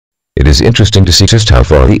It is interesting to see just how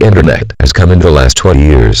far the internet has come in the last 20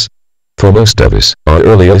 years. For most of us, our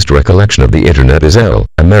earliest recollection of the internet is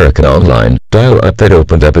American Online, dial-up that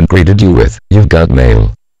opened up and greeted you with, "You've got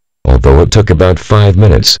mail." Although it took about 5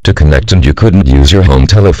 minutes to connect and you couldn't use your home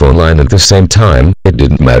telephone line at the same time, it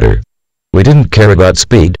didn't matter. We didn't care about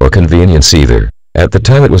speed or convenience either. At the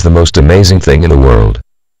time it was the most amazing thing in the world.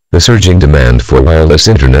 The surging demand for wireless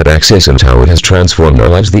internet access and how it has transformed our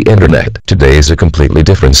lives. The internet today is a completely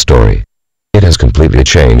different story. It has completely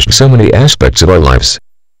changed so many aspects of our lives.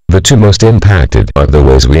 The two most impacted are the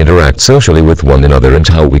ways we interact socially with one another and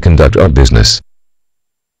how we conduct our business.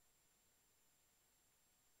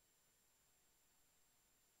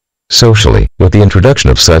 Socially, with the introduction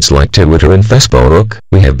of sites like Twitter and Facebook,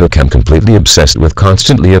 we have become completely obsessed with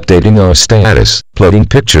constantly updating our status, uploading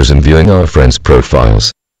pictures and viewing our friends'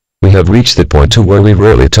 profiles. We have reached the point to where we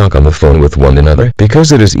rarely talk on the phone with one another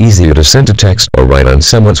because it is easier to send a text or write on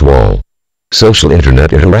someone's wall. Social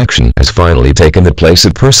internet interaction has finally taken the place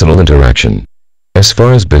of personal interaction. As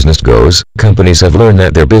far as business goes, companies have learned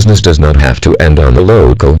that their business does not have to end on the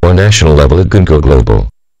local or national level, it can go global.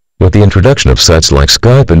 With the introduction of sites like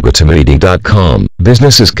Skype and GoToMeeting.com,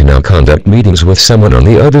 businesses can now conduct meetings with someone on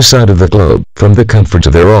the other side of the globe, from the comfort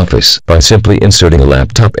of their office, by simply inserting a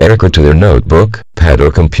laptop cord to their notebook, pad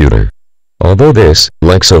or computer. Although this,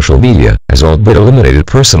 like social media, has all but eliminated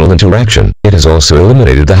personal interaction, it has also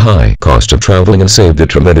eliminated the high cost of traveling and saved a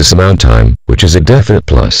tremendous amount of time, which is a definite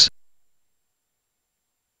plus.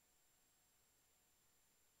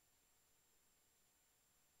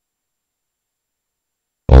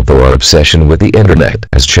 Although our obsession with the internet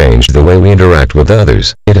has changed the way we interact with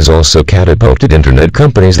others, it has also catapulted internet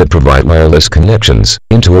companies that provide wireless connections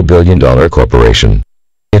into a billion-dollar corporation.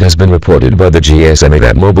 It has been reported by the GSMA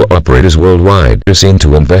that mobile operators worldwide are seen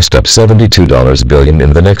to invest up $72 billion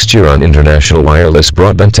in the next year on international wireless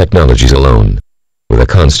broadband technologies alone. With a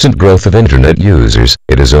constant growth of internet users,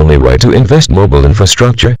 it is only right to invest mobile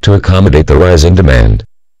infrastructure to accommodate the rising demand.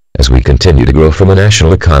 As we continue to grow from a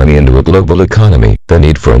national economy into a global economy, the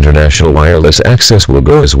need for international wireless access will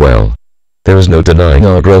grow as well. There is no denying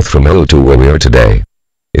our growth from hello to where we are today.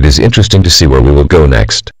 It is interesting to see where we will go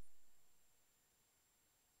next.